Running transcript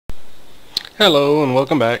Hello and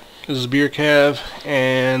welcome back. This is BeerCav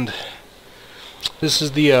and this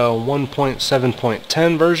is the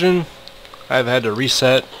 1.7.10 version. I've had to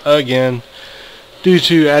reset again due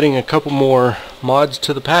to adding a couple more mods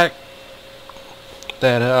to the pack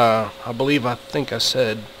that I think I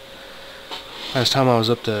said last time I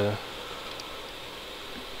was up to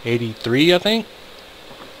 83, I think.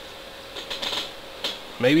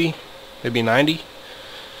 Maybe 90.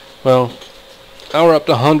 Well, now we're up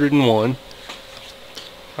to 101.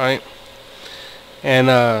 Right, and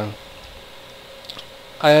I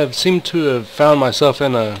have seemed to have found myself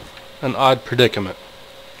in an odd predicament.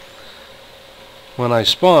 When I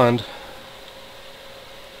spawned,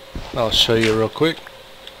 I'll show you real quick.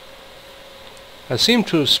 I seem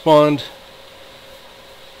to have spawned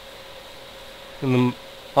on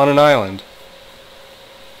an island.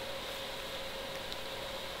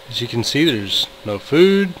 As you can see, there's no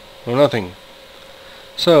food, no nothing.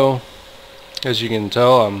 So, as you can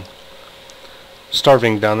tell, I'm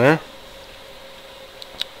starving down there.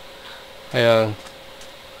 I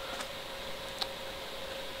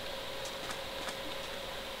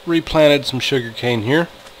replanted some sugar cane here.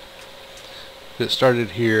 It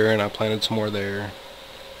started here and I planted some more there.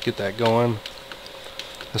 Get that going.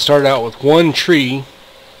 I started out with one tree.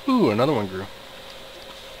 Ooh, another one grew.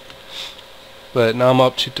 But now I'm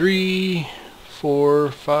up to 3,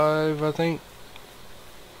 4, 5, I think.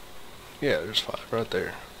 Yeah, there's 5 right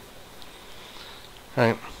there.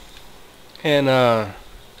 Alright. And I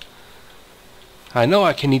know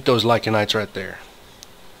I can eat those lichenites right there.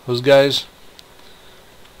 Those guys.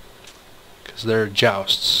 Because they're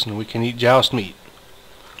jousts. And we can eat joust meat.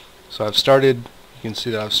 So I've started, you can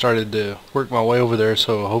see that I've started to work my way over there.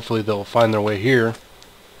 So hopefully they'll find their way here.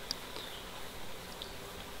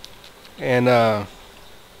 And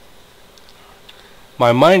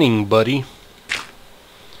my mining buddy,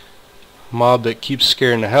 mob that keeps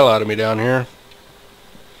scaring the hell out of me down here,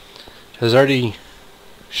 has already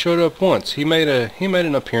showed up once. He made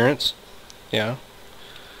an appearance, yeah,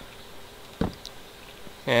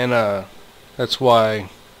 and that's why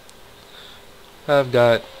I've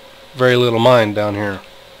got very little mine down here.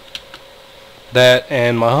 That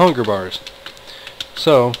and my hunger bars.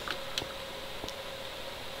 So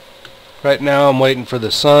right now I'm waiting for the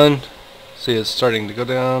sun. See, it's starting to go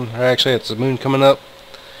down. Or actually, it's the moon coming up.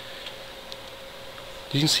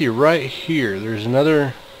 You can see right here there's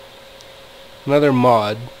another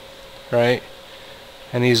mod, right?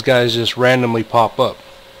 And these guys just randomly pop up.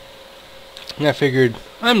 And I figured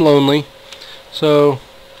I'm lonely, so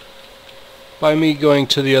by me going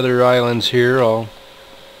to the other islands here,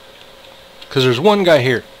 because there's one guy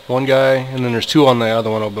here, and then there's 2 on the other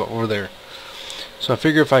one over there. So I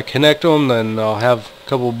figure if I connect them, then I'll have a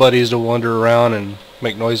couple of buddies to wander around and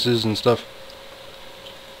make noises and stuff.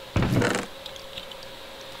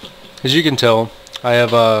 As you can tell, I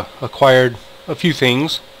have acquired a few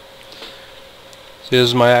things. See, this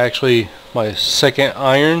is my second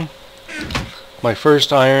iron. My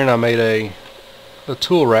first iron, I made a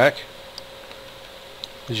tool rack,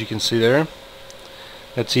 as you can see there.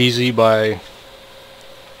 That's easy by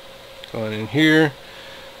going in here,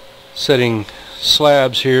 setting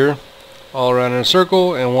slabs here all around in a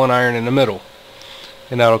circle, and 1 iron in the middle,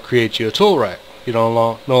 and that'll create you a tool rack. You don't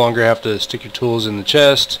no longer have to stick your tools in the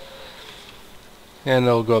chest. And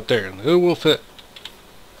they'll go up there. And it will fit,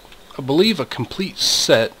 I believe, a complete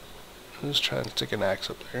set. I'm just trying to stick an axe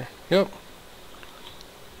up there. Yep.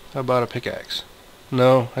 How about a pickaxe?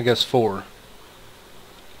 No, I guess 4.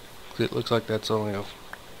 It looks like that's only a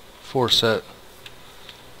 4 set.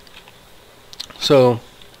 So,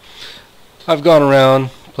 I've gone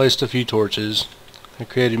around, placed a few torches. I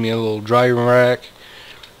created me a little dry rack.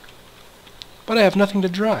 But I have nothing to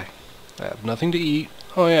dry. I have nothing to eat.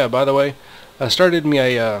 Oh yeah, by the way, I started me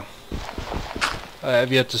I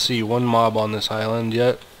have yet to see one mob on this island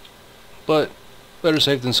yet, but better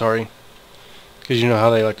safe than sorry, because you know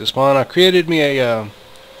how they like to spawn. I created me a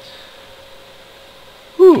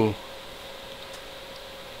oh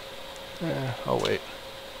wait,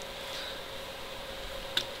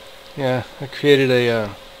 yeah, I created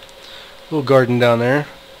a little garden down there,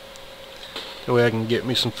 that way I can get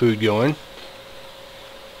me some food going.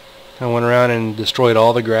 I went around and destroyed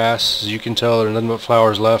all the grass. As you can tell, there's nothing but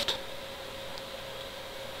flowers left.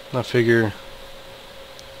 I figure,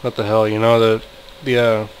 what the hell, you know,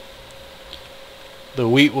 the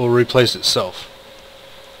wheat will replace itself,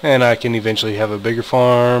 and I can eventually have a bigger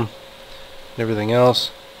farm and everything else.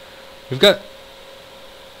 We've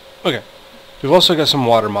also got some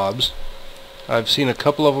water mobs. I've seen a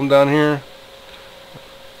couple of them down here.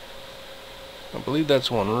 I believe that's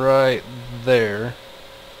one right there.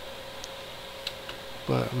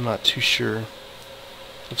 but I'm not too sure.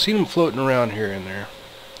 I've seen them floating around here and there,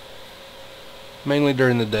 mainly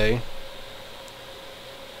during the day,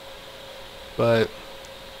 but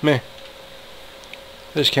meh.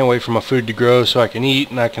 I just can't wait for my food to grow so I can eat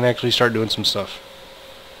and I can actually start doing some stuff.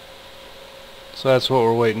 So that's what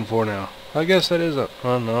we're waiting for now. I guess that is oh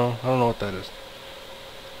no, I don't know what that is.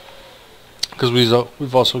 Because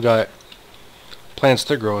we've also got plants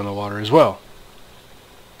that grow in the water as well.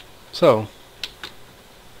 So,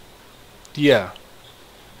 yeah.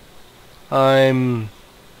 I'm,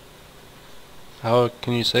 how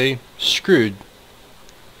can you say, screwed.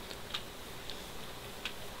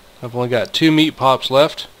 I've only got 2 meat pops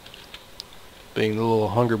left. Being the little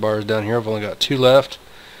hunger bars down here, I've only got 2 left.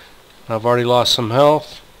 I've already lost some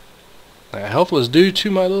health. That health was due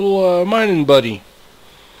to my little mining buddy.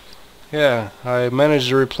 Yeah, I managed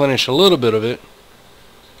to replenish a little bit of it.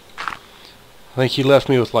 I think he left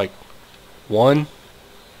me with like 1.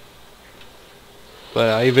 But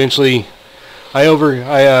I eventually, I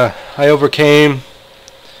overcame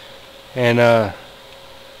and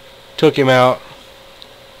took him out.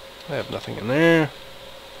 I have nothing in there.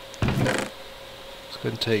 Let's go ahead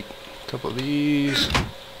and take a couple of these.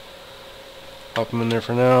 Pop them in there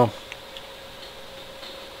for now.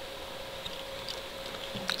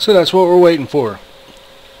 So that's what we're waiting for.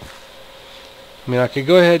 I mean, I could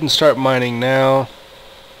go ahead and start mining now,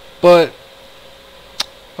 but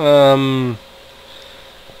that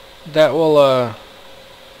will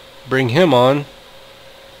bring him on.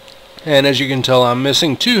 And as you can tell, I'm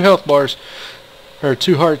missing 2 health bars, or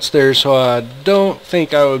 2 hearts there, so I don't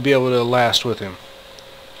think I would be able to last with him.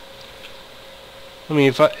 I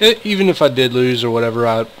mean, even if I did lose or whatever,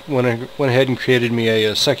 I went ahead and created me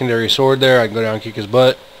a secondary sword there. I can go down and kick his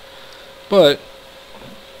butt. But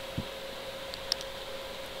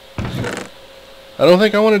I don't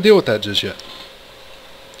think I want to deal with that just yet.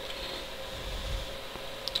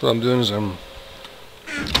 So what I'm doing is I'm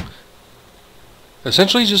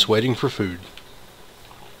essentially just waiting for food.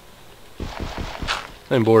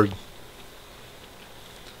 I'm bored.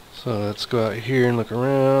 So let's go out here and look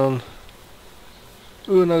around.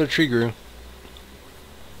 Ooh, another tree grew.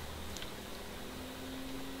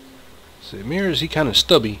 See, Mirror, is he kind of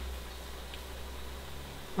stubby?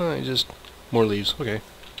 Oh, he just more leaves. Okay.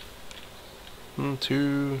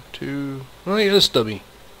 2. Oh, he is stubby.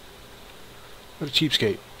 What a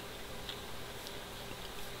cheapskate.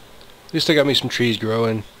 At least I got me some trees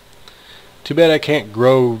growing. Too bad I can't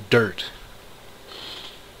grow dirt.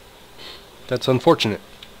 That's unfortunate.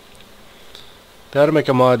 They ought to make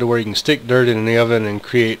a mod to where you can stick dirt in the oven and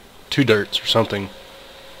create 2 dirts or something.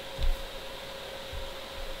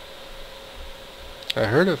 I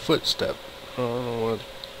heard a footstep. I don't know what.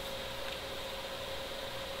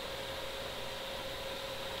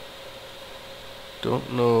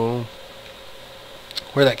 Don't know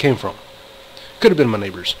where that came from. Could have been my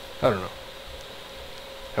neighbors. I don't know.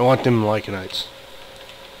 I want them Lycanites.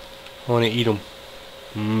 I want to eat them.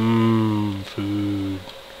 Food.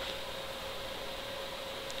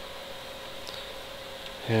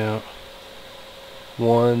 Yeah.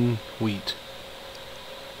 1 wheat.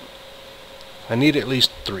 I need at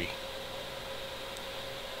least 3. I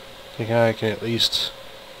think I can at least.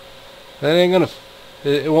 That ain't gonna.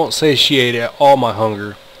 It won't satiate all my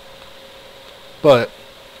hunger, but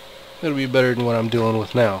it'll be better than what I'm dealing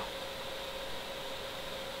with now.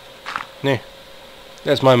 Nah.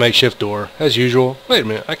 That's my makeshift door, as usual. Wait a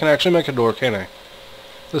minute, I can actually make a door, can't I?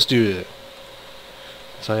 Let's do it.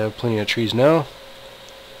 So I have plenty of trees now.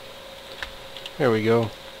 There we go.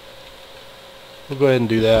 We'll go ahead and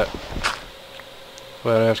do that.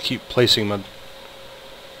 But I have to keep placing my...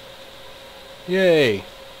 Yay!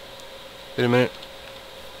 Wait a minute.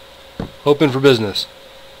 Open for business.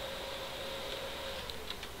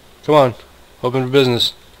 Come on. Open for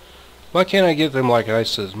business. Why can't I get them like I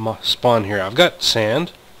said spawn here? I've got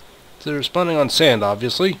sand. They're spawning on sand,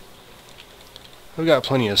 obviously. I've got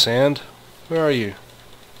plenty of sand. Where are you?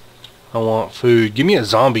 I want food. Give me a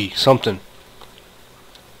zombie. Something.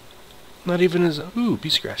 Not even as... Ooh,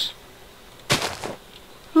 piece of grass.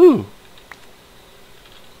 Ooh.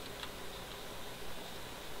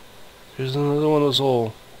 There's another one of those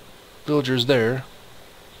old villagers there.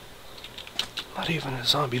 Not even a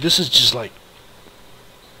zombie. This is just like...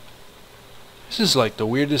 This is like the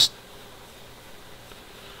weirdest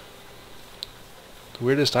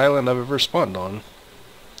island I've ever spawned on.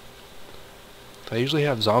 I usually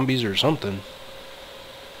have zombies or something.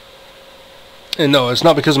 And no, it's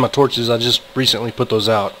not because of my torches. I just recently put those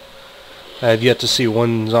out. I have yet to see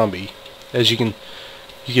 1 zombie. As you can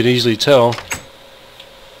easily tell.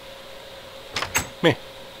 Meh.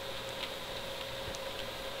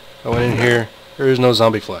 I went in here. There is no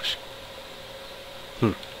zombie flesh.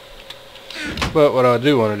 But what I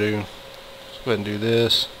do want to do, let's go ahead and do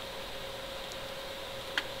this.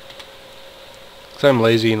 Because I'm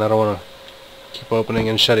lazy and I don't want to keep opening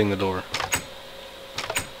and shutting the door.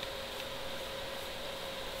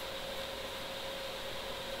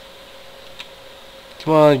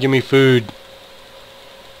 Come on, give me food.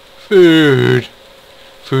 Food.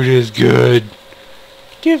 Food is good.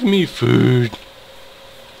 Give me food.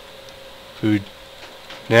 Food.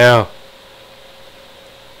 Now.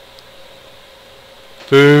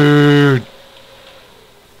 Food.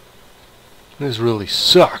 This really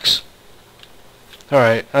sucks.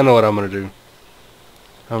 Alright, I know what I'm going to do.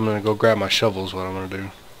 I'm going to go grab my shovel is what I'm going to do.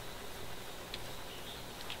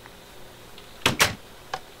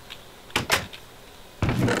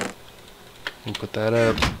 And put that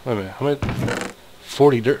up. Wait a minute. How many?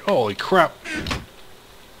 40 dirt. Holy crap.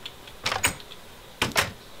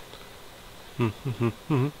 I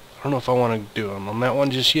don't know if I want to do them on that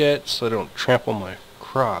one just yet, so I don't trample my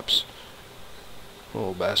crops.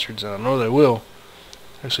 Little bastards. I know they will.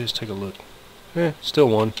 Actually, let's take a look. Still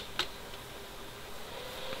one.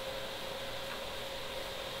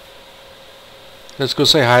 Let's go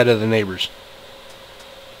say hi to the neighbors.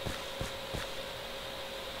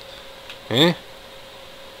 Eh?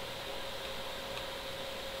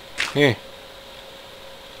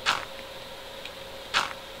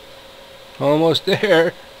 Almost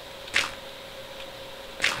there.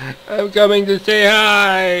 I'm coming to say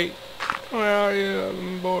hi. Where are you?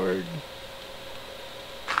 I'm bored.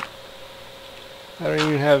 I don't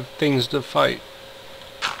even have things to fight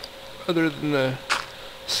other than the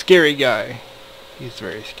scary guy. He's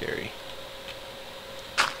very scary.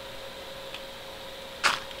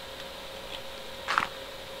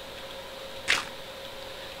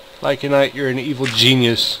 Like a night, you're an evil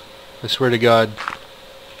genius. I swear to God.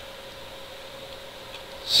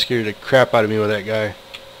 Scared the crap out of me with that guy.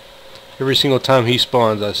 Every single time he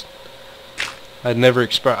spawns, I'd never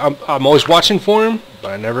expect. I'm always watching for him,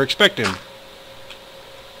 but I never expect him.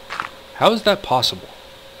 How is that possible?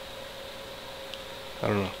 I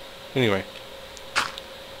don't know. Anyway.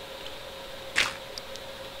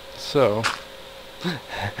 So.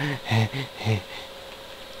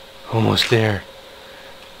 Almost there.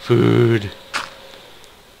 Food.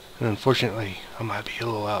 And unfortunately, I might be a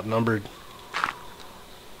little outnumbered.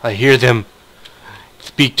 I hear them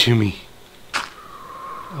speak to me.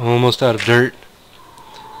 I'm almost out of dirt.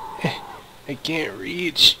 I can't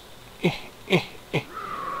reach.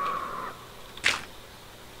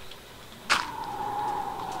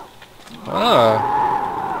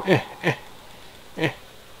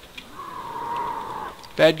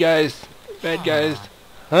 Bad guys. Bad guys.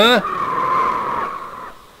 Huh?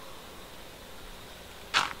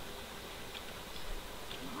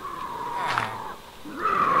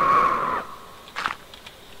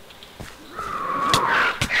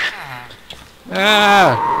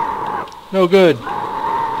 No good.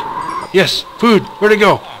 Yes, food. Where'd it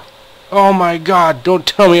go? Oh my God, don't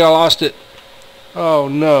tell me I lost it. Oh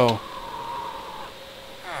no.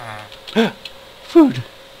 Food.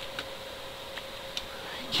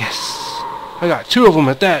 Yes. I got 2 of them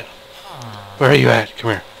at that. Where are you at?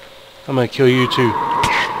 Come here. I'm gonna kill you too.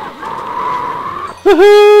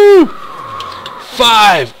 Woohoo!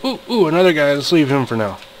 5! Ooh, another guy. Let's leave him for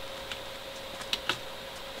now.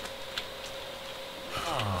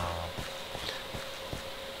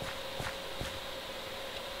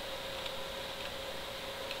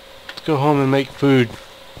 Let's go home and make food.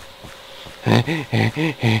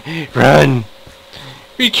 Run!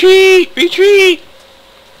 Retreat! Retreat!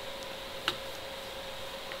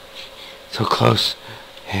 So close.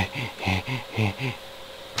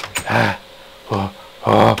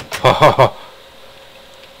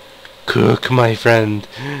 Cook, my friend.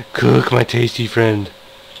 Cook, my tasty friend.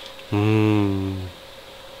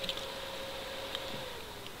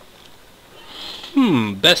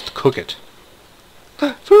 Best cook it.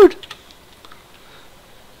 Food!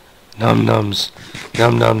 Num nums.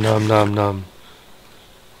 Num num num num num.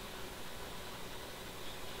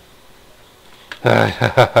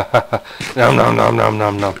 Nom nom nom nom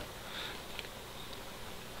nom nom.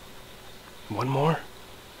 One more?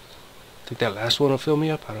 I think that last one will fill me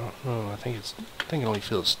up. I don't know. I think it only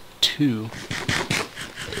fills 2.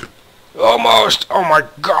 Almost! Oh my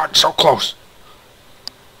God, so close.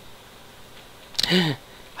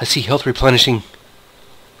 I see health replenishing.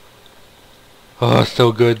 Oh,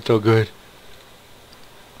 so good, so good.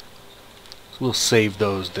 So we'll save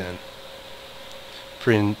those then.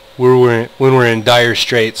 For when we're in dire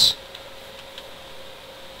straits.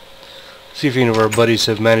 See if any of our buddies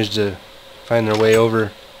have managed to find their way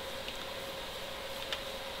over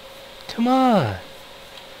Come on.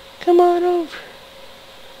 Come on over.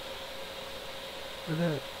 Where's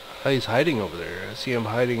that? Oh, he's hiding over there. I see him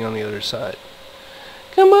hiding on the other side.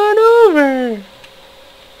 Come on over.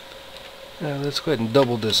 Let's go ahead and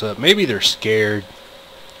double this up. Maybe they're scared.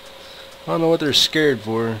 I don't know what they're scared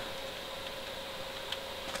for.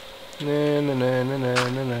 Na na na na na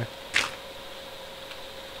na na.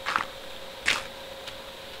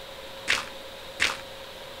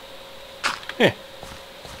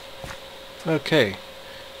 Okay.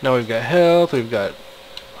 Now we've got health. We've got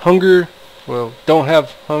hunger. Well, don't have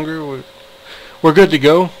hunger. We're good to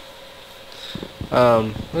go.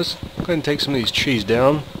 Let's go ahead and take some of these trees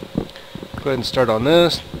down. Go ahead and start on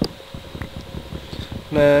this.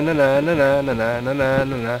 Na na na na na na na na na na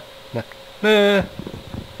na na. Na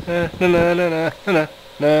na na na na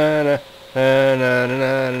na na na na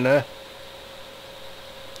na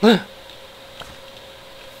na.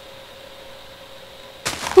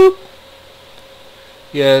 Boop.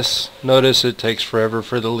 Yes, notice it takes forever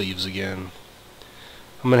for the leaves again.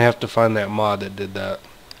 I'm gonna have to find that mod that did that.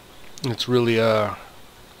 It's really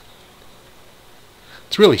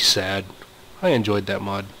sad. I enjoyed that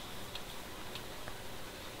mod.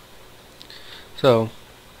 So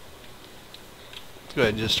go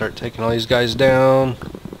ahead and just start taking all these guys down.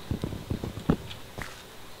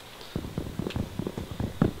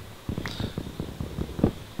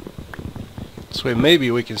 This way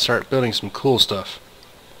maybe we can start building some cool stuff.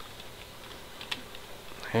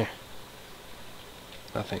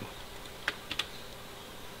 Nothing.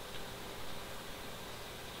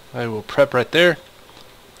 I will prep right there.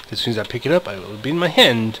 As soon as I pick it up, I will be in my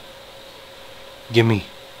hand. Gimme.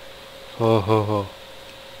 Ho ho ho.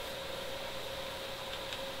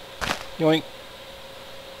 Yoink.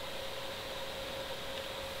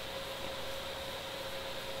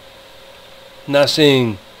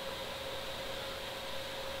 Nothing.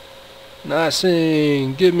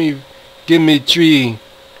 Nothing. Give me tree.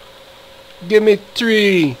 Give me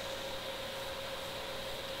three.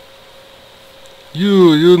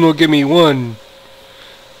 You no give me one.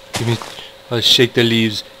 Give me. I'll shake the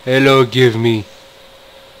leaves. Hello, give me.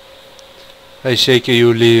 I shake it,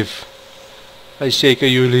 you leave. I shake it,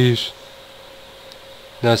 you leave.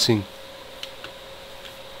 Nothing.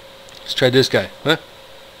 Let's try this guy, huh?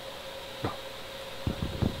 No.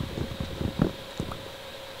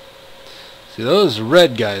 See, those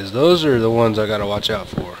red guys, those are the ones I gotta watch out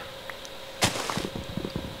for.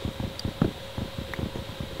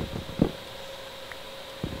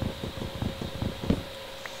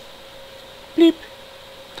 Bleep.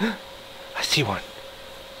 I see one.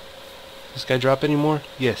 Does this guy drop any more?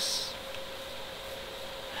 Yes.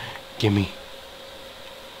 Gimme.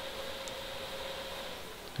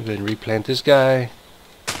 I'm going to replant this guy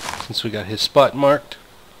since we got his spot marked.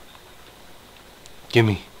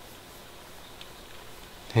 Gimme.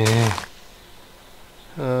 Yeah.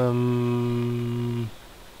 Go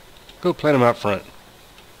plant him out front.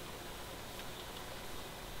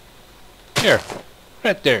 There.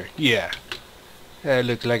 Right there. Yeah. That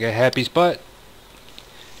looks like a happy spot.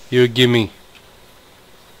 You gimme.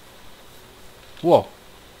 Whoa.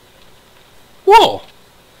 Whoa!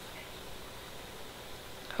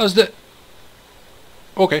 How's that?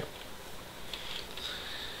 Okay.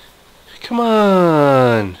 Come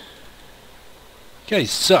on. You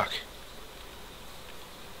guys suck.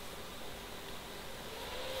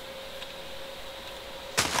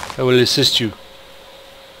 I will assist you.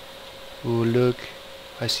 Oh, look.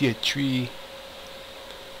 I see a tree.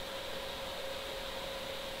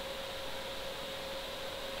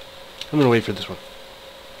 I'm gonna wait for this one.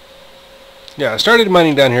 Yeah, I started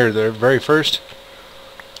mining down here the very first.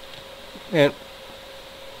 And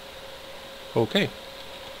okay.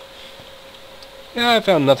 Yeah, I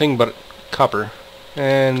found nothing but copper.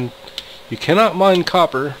 And you cannot mine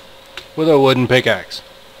copper with a wooden pickaxe.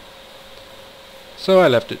 So I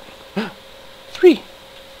left it. 3.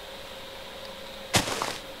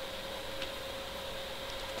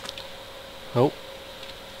 Oh.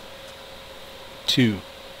 2.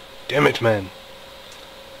 Damn it, man.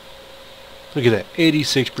 Look at that.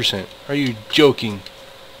 86%. Are you joking?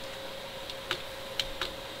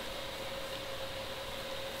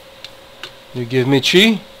 You give me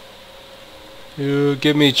tree? You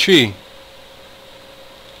give me tree.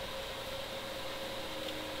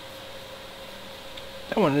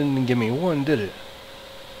 That one didn't give me one, did it?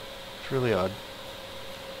 It's really odd.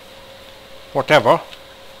 Whatever.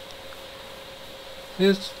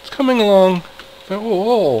 It's coming along.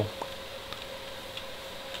 Oh.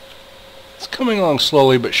 It's coming along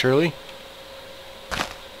slowly but surely.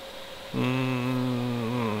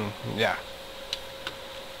 Yeah.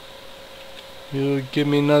 You give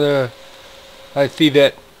me another I see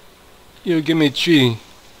that. You give me a tree.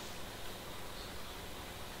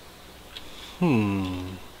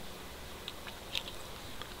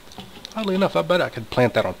 Oddly enough, I bet I could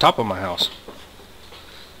plant that on top of my house.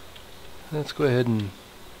 Let's go ahead and...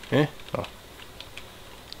 Oh.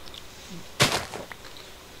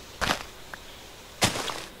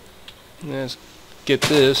 Let's get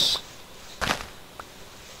this.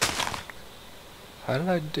 How did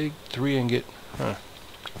I dig 3 and get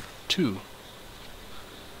 2?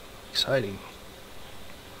 Exciting.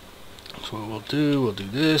 So what we'll do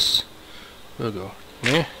this. We'll go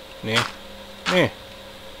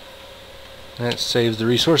That saves the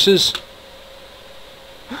resources.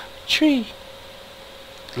 Tree.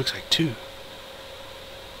 It looks like 2.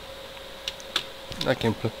 I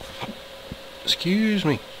can put. Excuse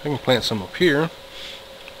me. I can plant some up here.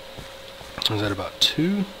 Is that about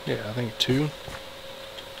 2? Yeah, I think 2.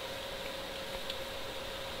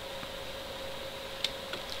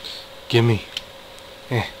 Gimme.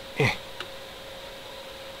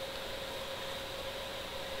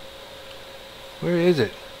 Where is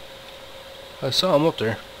it? I saw them up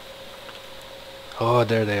there. Oh,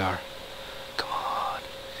 there they are. Come on.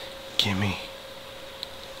 Gimme.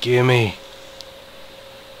 Gimme.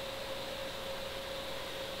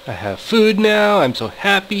 I have food now. I'm so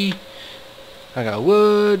happy. I got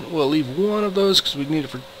wood. We'll leave one of those because we need it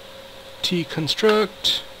for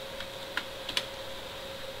T-construct.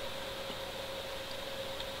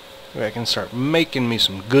 I can start making me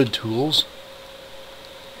some good tools.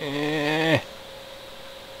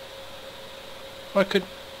 I could...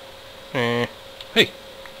 Hey!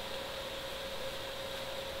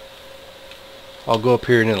 I'll go up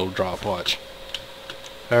here and it'll drop, watch.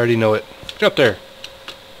 I already know it. Get up there!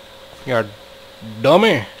 You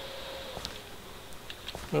dummy!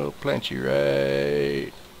 I'll plant you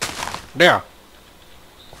right there!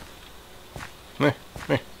 Hurry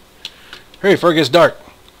before it gets dark!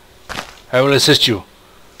 I will assist you.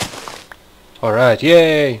 Alright,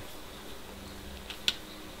 yay!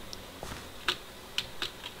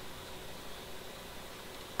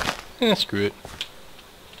 Screw it.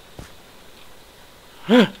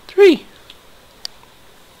 3!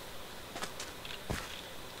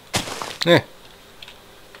 Put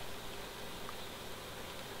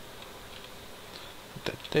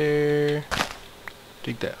that there.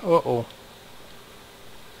 Dig that. Uh-oh.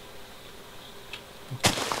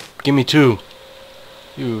 Give me 2.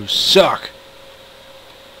 You suck.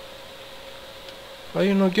 Why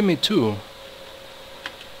you not give me 2?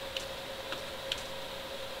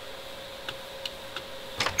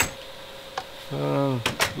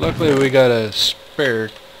 Luckily we got a spare.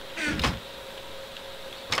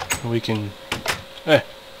 We can...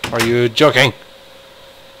 are you joking?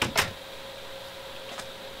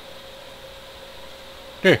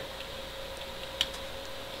 Here.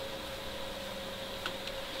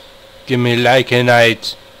 Give me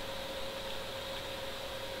likenite.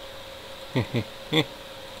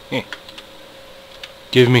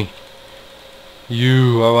 Give me.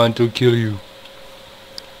 You, I want to kill you.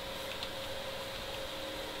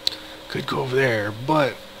 Could go over there,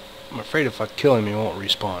 but I'm afraid if I kill him, he won't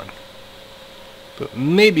respawn. But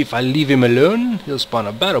maybe if I leave him alone, he'll spawn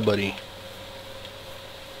a battle buddy.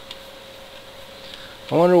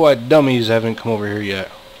 I wonder why dummies haven't come over here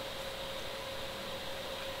yet.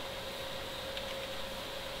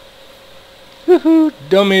 Woohoo,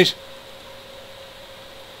 dummies!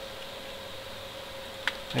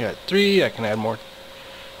 I got 3. I can add more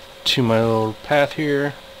to my little path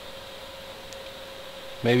here.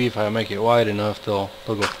 Maybe if I make it wide enough, they'll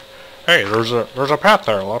go. Hey, there's a path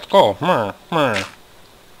there. Let's go. Na.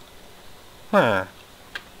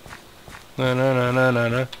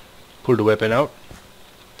 Pull the weapon out.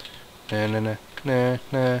 Na.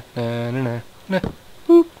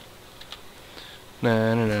 Boop.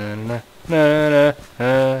 Na.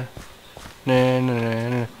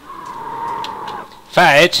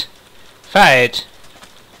 Fight!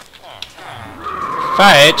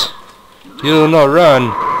 You no run.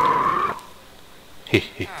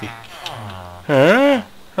 Huh?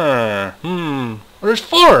 There's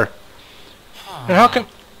 4. And how come?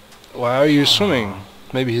 Why are you swimming?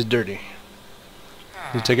 Maybe he's dirty.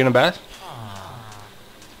 He's taking a bath?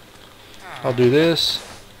 I'll do this.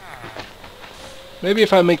 Maybe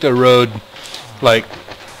if I make the road like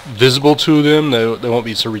visible to them, they won't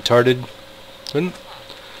be so retarded.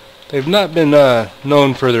 They've not been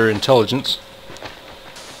known for their intelligence.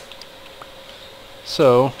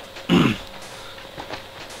 So, I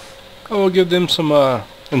will give them some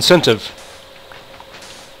incentive.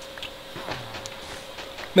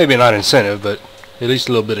 Maybe not incentive, but at least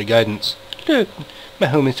a little bit of guidance. Look, my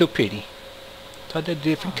home is so pretty. all the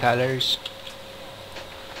different colors.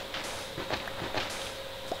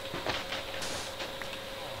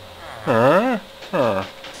 Where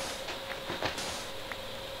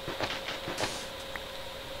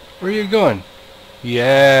are you going?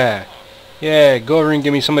 Yeah. Yeah, go over and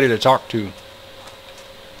give me somebody to talk to.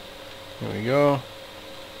 There we go.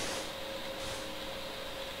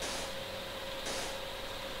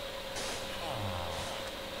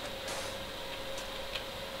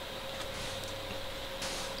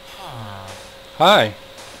 Hi.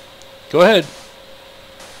 Go ahead.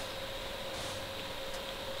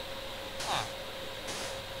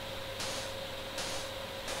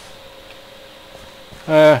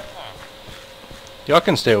 Y'all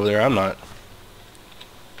can stay over there. I'm not.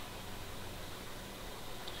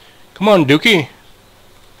 Come on, Dookie.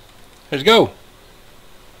 Let's go.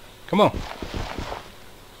 Come on.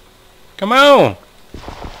 Come on.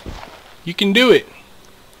 You can do it.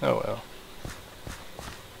 Oh well.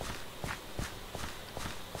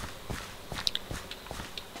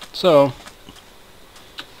 So,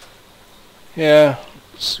 yeah,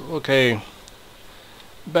 okay,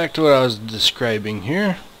 back to what I was describing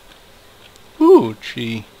here. Ooh,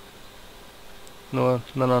 gee. No,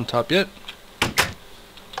 none on top yet.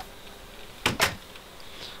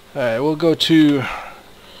 Alright, we'll go to...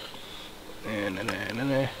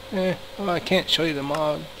 Oh, I can't show you the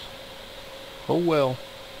mods. Oh well.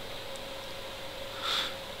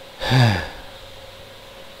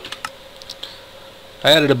 I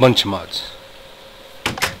added a bunch of mods.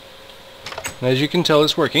 And as you can tell,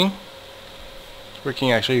 it's working. It's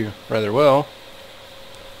working actually rather well.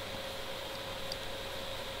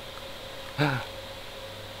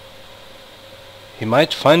 He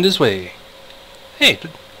might find his way. Hey,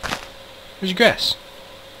 where's your grass?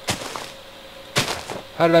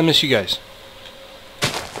 How did I miss you guys?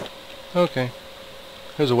 Okay.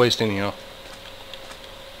 It was a waste anyhow.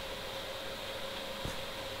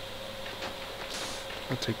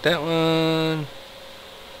 I'll take that one.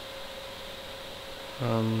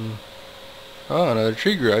 Oh, another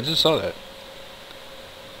tree grew. I just saw that.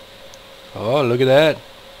 Oh, look at that.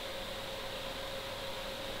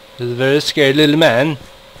 There's a very scared little man.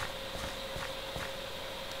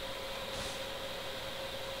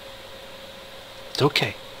 It's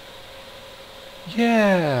okay.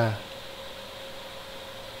 Yeah.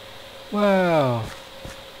 Wow.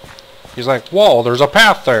 He's like, whoa, there's a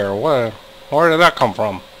path there. Where did that come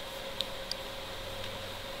from?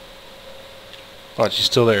 Oh, she's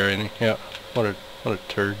still there, isn't he? Yeah. What a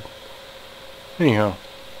turd. Anyhow,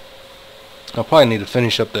 I'll probably need to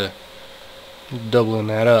finish up the doubling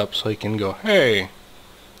that up so he can go, hey,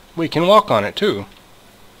 we can walk on it too.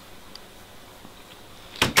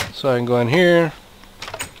 So I can go in here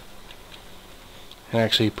and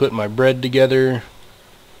actually put my bread together.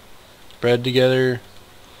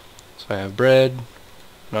 So I have bread.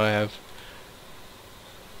 Now I have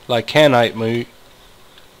lycanite meat.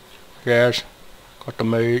 Yes, got the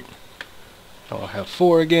meat. Now I'll have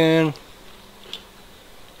 4 again.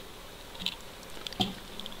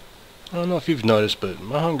 I don't know if you've noticed, but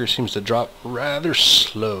my hunger seems to drop rather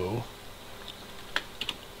slow.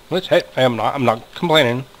 Which, hey, I'm not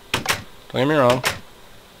complaining. Don't get me wrong.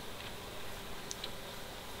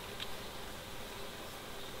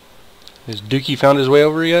 Has Dookie found his way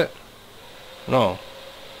over yet? No.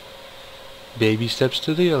 Baby steps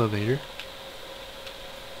to the elevator.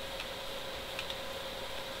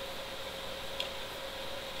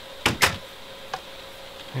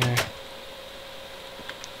 Yeah.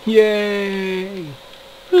 Yay!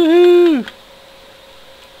 Woohoo!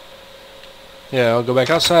 Yeah, I'll go back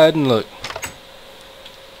outside and look.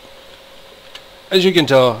 As you can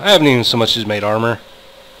tell, I haven't even so much as made armor.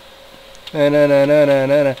 I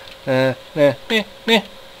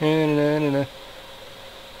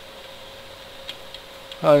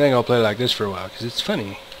think I'll play like this for a while because it's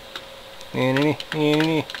funny.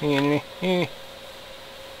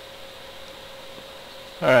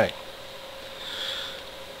 Alright.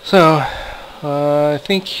 So, I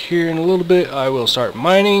think here in a little bit I will start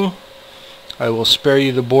mining. I will spare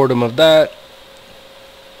you the boredom of that.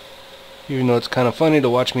 Even though it's kind of funny to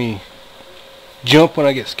watch me jump when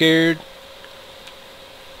I get scared.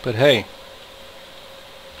 But hey.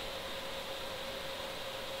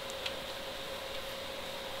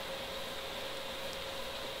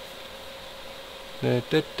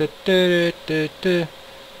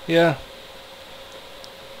 Yeah.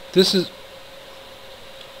 This is...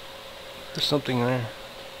 There's something there.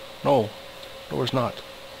 No. No, there's not.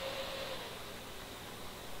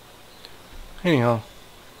 Anyhow.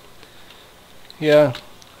 Yeah.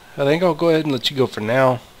 I think I'll go ahead and let you go for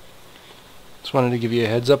now. Just wanted to give you a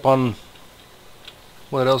heads up on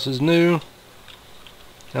what else is new.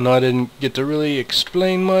 I know I didn't get to really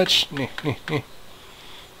explain much.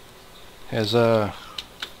 As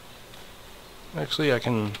actually I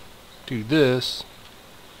can do this.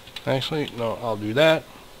 Actually, no, I'll do that.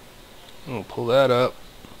 We'll pull that up.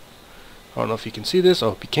 I don't know if you can see this. I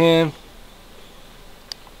hope you can.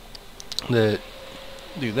 Do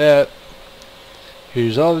that.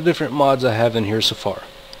 Here's all the different mods I have in here so far.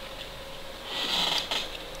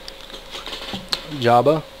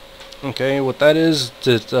 Java. Okay, what that is,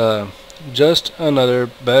 it's just another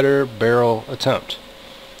better barrel attempt.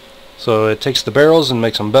 So it takes the barrels and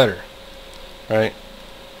makes them better. Right?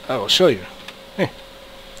 I will show you. Hey.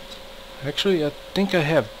 Actually, I think I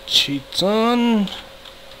have cheats on.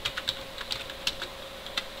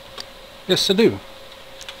 Yes, I do.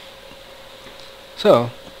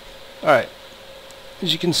 So, alright.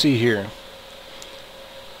 As you can see here,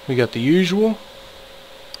 we got the usual.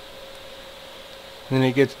 Then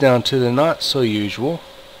it gets down to the not so usual.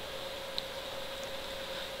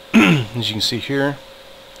 As you can see here.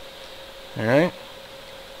 Alright.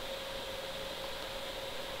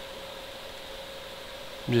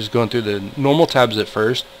 I'm just going through the normal tabs at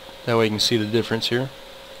first. That way you can see the difference here.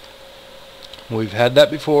 We've had that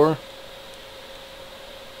before.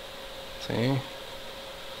 See?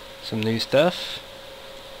 Some new stuff.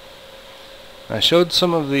 I showed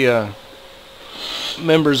some of the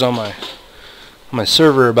members on my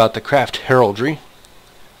server about the craft heraldry,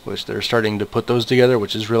 which they're starting to put those together,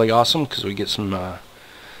 which is really awesome because we get some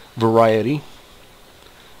variety.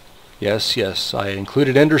 Yes, yes, I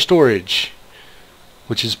included Ender storage,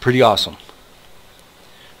 which is pretty awesome.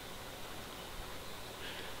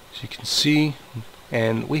 As you can see,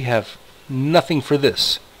 and we have nothing for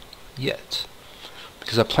this yet,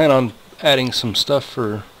 because I plan on adding some stuff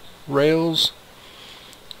for rails.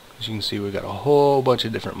 As you can see, we've got a whole bunch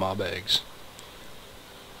of different mob eggs.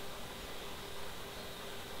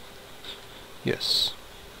 Yes.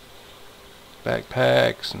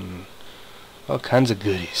 Backpacks and all kinds of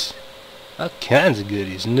goodies. All kinds of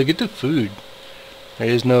goodies. And look at the food. There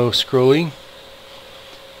is no scrolling,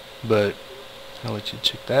 but I'll let you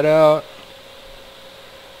check that out.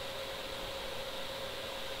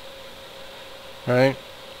 Right.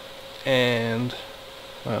 And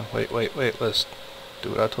well, wait, let's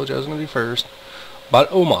do what I told you I was going to do first. Bought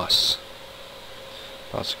Omos.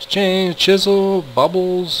 Mouse Exchange, Chisel,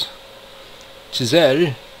 Bubbles,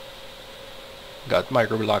 Chisel. Got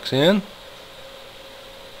micro blocks in.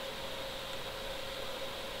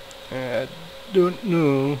 I don't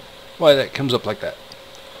know why that comes up like that.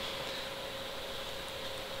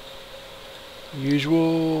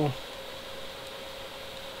 Usual.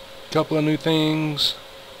 Couple of new things.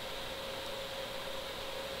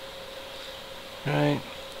 Right.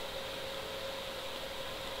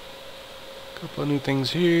 Couple of new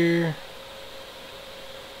things here.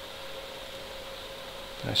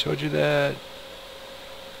 I showed you that.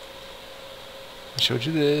 I showed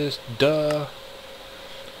you this. Duh.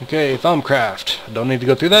 Okay, Thumbcraft. I don't need to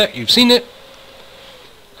go through that. You've seen it.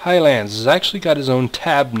 Highlands has actually got his own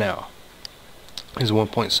tab now. His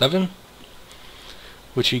 1.7,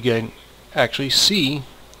 which you can actually see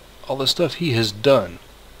all the stuff he has done,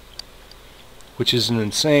 which is an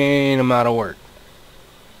insane amount of work.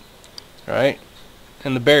 Right?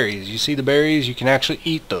 And the berries. You see the berries? You can actually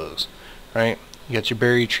eat those. Right? You got your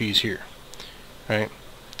berry trees here. Right?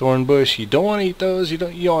 Thorn bush. You don't want to eat those.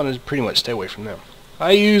 You want to pretty much stay away from them.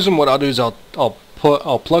 I use them. What I'll do is I'll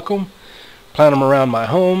pluck them, plant them around my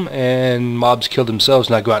home, and mobs kill themselves,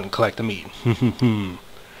 and I go out and collect the meat.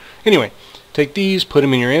 Anyway, take these, put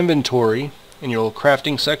them in your inventory in your little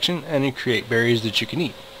crafting section, and you create berries that you can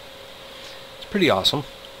eat. It's pretty awesome.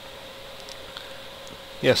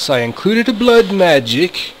 Yes, I included a blood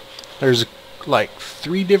magic. There's like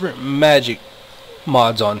 3 different magic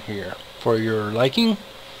mods on here for your liking.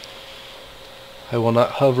 I will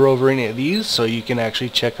not hover over any of these, so you can actually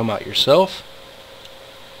check them out yourself.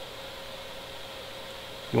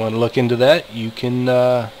 You want to look into that, you can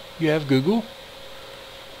you have Google.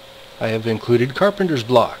 I have included carpenter's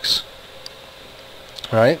blocks.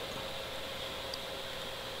 Right?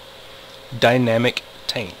 Dynamic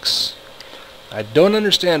tanks. I don't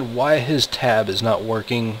understand why his tab is not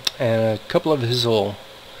working, and a couple of his little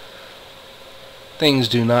things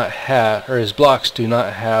do not have, or his blocks do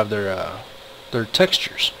not have their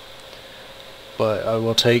textures. But I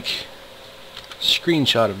will take a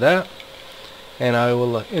screenshot of that, and I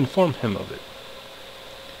will inform him of it.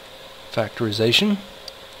 Factorization.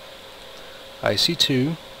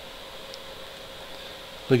 IC2.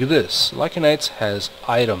 Look at this. Lycanites has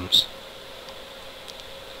items.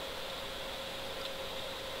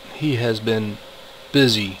 He has been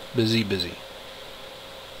busy, busy, busy.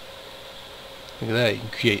 Look at that, you can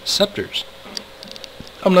create scepters.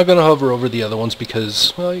 I'm not going to hover over the other ones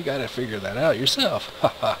because, well, you got to figure that out yourself. Ha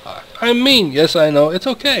ha ha. I mean, yes, I know, it's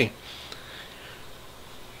okay.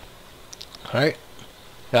 Alright,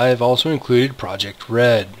 I have also included Project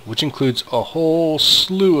Red, which includes a whole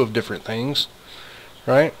slew of different things,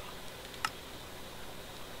 right?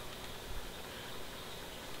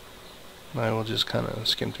 I will just kind of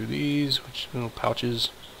skim through these, which little pouches.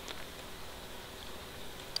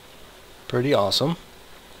 Pretty awesome.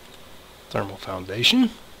 Thermal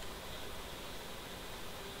foundation.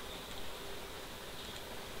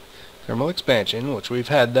 Thermal expansion, which we've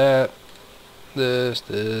had that.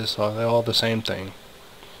 This, all the same thing.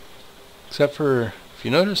 Except for, if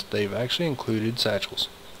you notice, they've actually included satchels.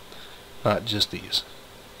 Not just these.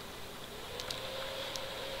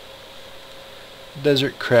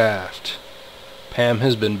 Desert Craft. Pam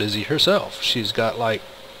has been busy herself. She's got like,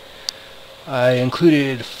 I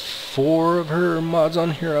included 4 of her mods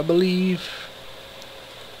on here, I believe.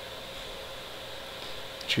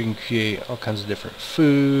 She can create all kinds of different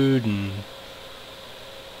food and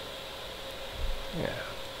yeah.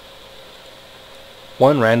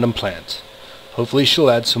 1 random plant. Hopefully she'll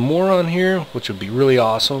add some more on here, which would be really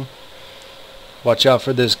awesome. Watch out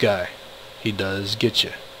for this guy. He does get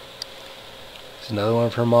you. It's another one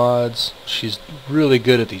of her mods. She's really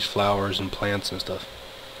good at these flowers and plants and stuff.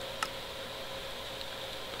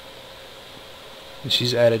 And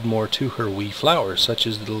she's added more to her wee flowers, such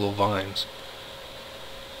as the little vines.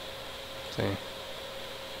 See?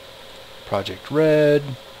 Project Red.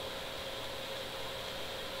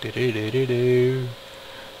 Do-do-do-do-do.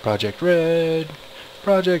 Project Red.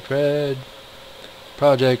 Project Red.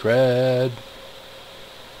 Project Red.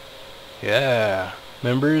 Yeah.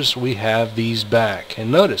 Members, we have these back.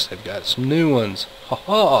 And notice they've got some new ones. Ha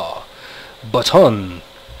ha! Button.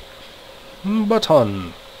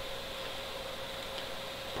 Button.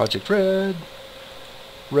 Project Red.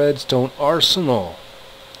 Redstone Arsenal.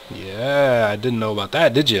 Yeah, I didn't know about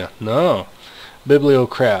that, did you? No.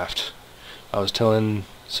 Bibliocraft. I was telling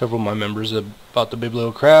several of my members about the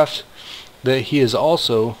Bibliocraft that he is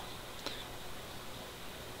also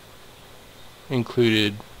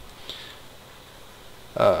included.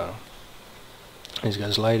 He's got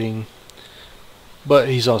his lighting, but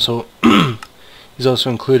he's also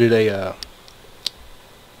included a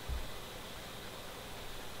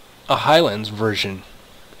Highlands version,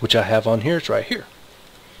 which I have on here. It's right here,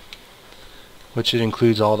 which it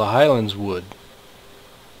includes all the Highlands wood.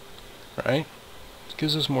 Right? It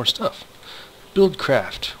gives us more stuff.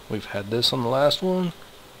 Buildcraft. We've had this on the last one.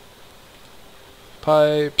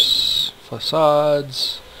 Pipes,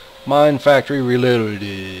 facades, Mine Factory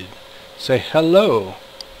Reloaded. Say hello.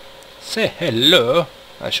 Say hello.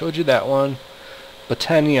 I showed you that one.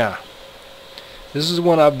 Botania. This is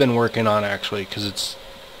one I've been working on actually because it's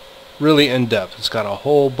really in depth. It's got a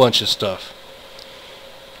whole bunch of stuff.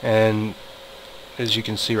 And as you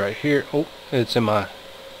can see right here, oh, it's in my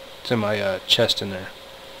chest in there.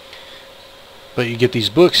 But you get these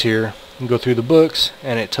books here and go through the books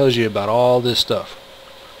and it tells you about all this stuff.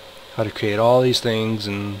 How to create all these things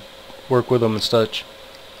and work with them and such.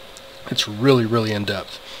 It's really, really in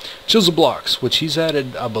depth. Chisel blocks, which he's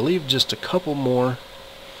added, I believe, just a couple more.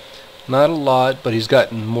 Not a lot, but he's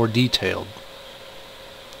gotten more detailed,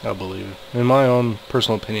 I believe, in my own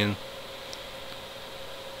personal opinion.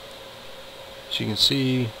 As you can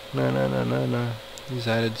see, he's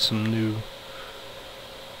added some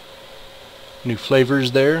new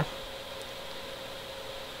flavors there.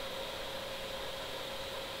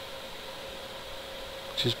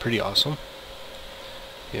 Which is pretty awesome.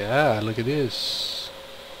 Yeah, look at this.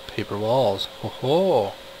 Paper walls. Ho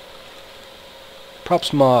ho.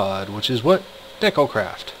 Props mod, which is what?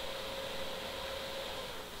 DecoCraft.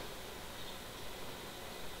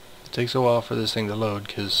 It takes a while for this thing to load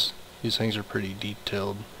because these things are pretty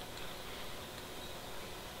detailed.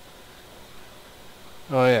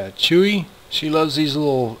 Oh yeah, Chewy, she loves these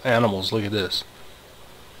little animals. Look at this.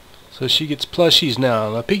 So she gets plushies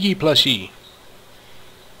now, a piggy plushie.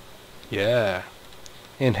 Yeah.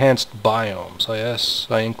 Enhanced biomes. Oh yes,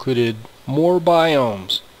 I included more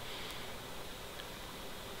biomes.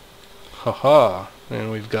 Haha.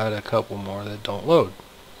 And we've got a couple more that don't load.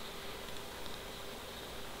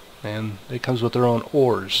 And it comes with their own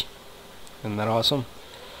ores. Isn't that awesome?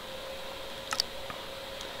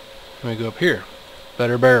 Let me go up here.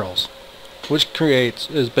 Better barrels. Which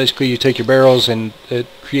is basically you take your barrels and it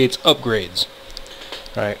creates upgrades.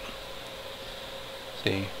 Right.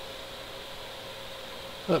 See.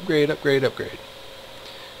 Upgrade, upgrade, upgrade.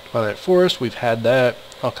 Twilight Forest, we've had that.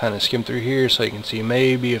 I'll kind of skim through here so you can see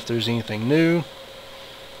maybe if there's anything new.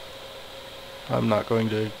 I'm not going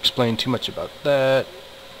to explain too much about that.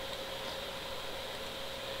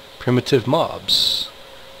 Primitive mobs.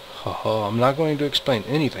 I'm not going to explain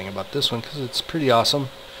anything about this one because it's pretty awesome.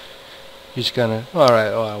 You're just gonna,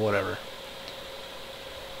 alright, whatever.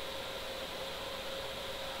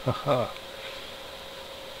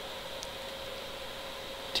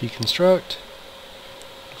 Deconstruct.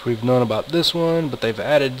 If we've known about this one, but they've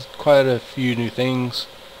added quite a few new things.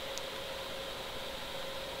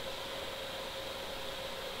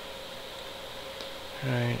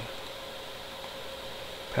 Alright.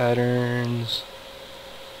 Patterns.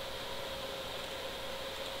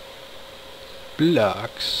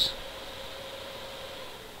 Blocks.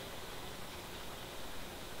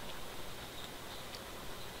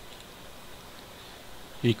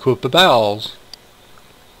 Equipables.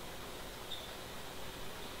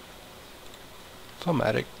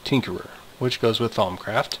 Foamatic Tinkerer, which goes with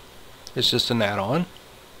Thaumcraft. It's just an add-on.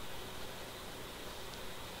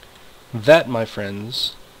 That, my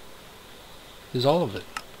friends, is all of it.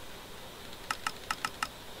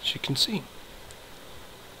 As you can see,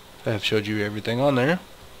 I have showed you everything on there.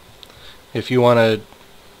 If you want a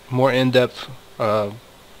more in-depth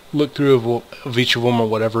look through of each of them or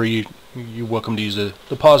whatever, you're welcome to use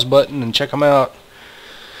the pause button and check them out.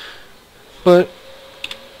 But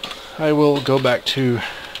I will go back to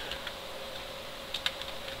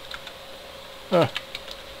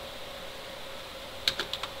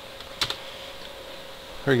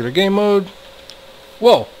regular game mode.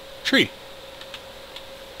 Whoa, tree.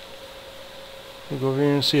 We'll go over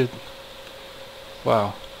here and see it.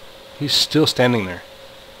 Wow, he's still standing there.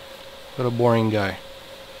 What a boring guy.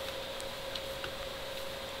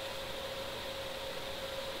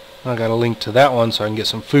 I got a link to that one so I can get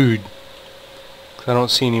some food. I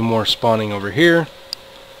don't see any more spawning over here,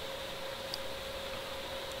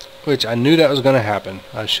 which I knew that was going to happen.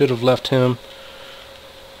 I should have left him,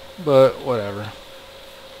 but whatever.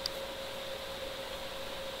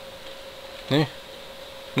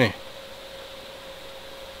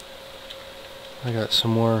 I got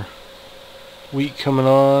some more wheat coming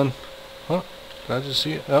on. Oh, did I just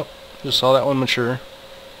see it? Oh, just saw that one mature.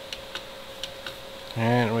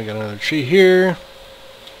 And we got another tree here.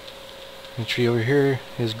 The tree over here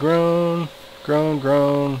is grown.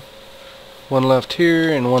 One left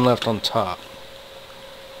here and one left on top.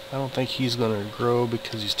 I don't think he's going to grow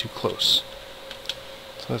because he's too close.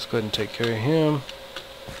 So let's go ahead and take care of him.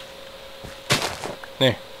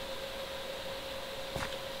 There.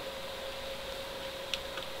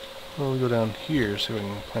 We'll go down here so we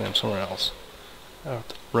can plant him somewhere else. I'm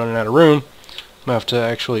running out of room. I'm going to have to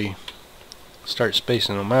actually start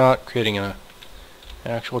spacing them out, creating an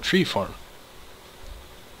actual tree farm.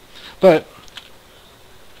 But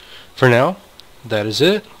for now, that is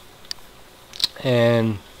it.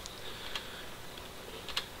 And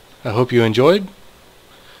I hope you enjoyed.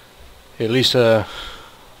 At least kind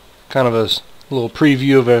of a little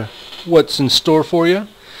preview of what's in store for you.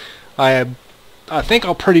 I think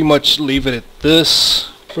I'll pretty much leave it at this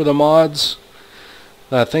for the mods.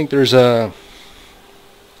 I think there's a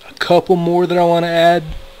couple more that I want to add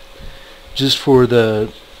just for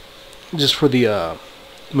the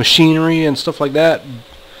machinery and stuff like that.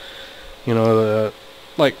 You know,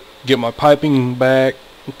 like get my piping back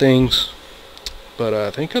and things. But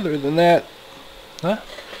I think other than that,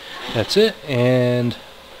 that's it. And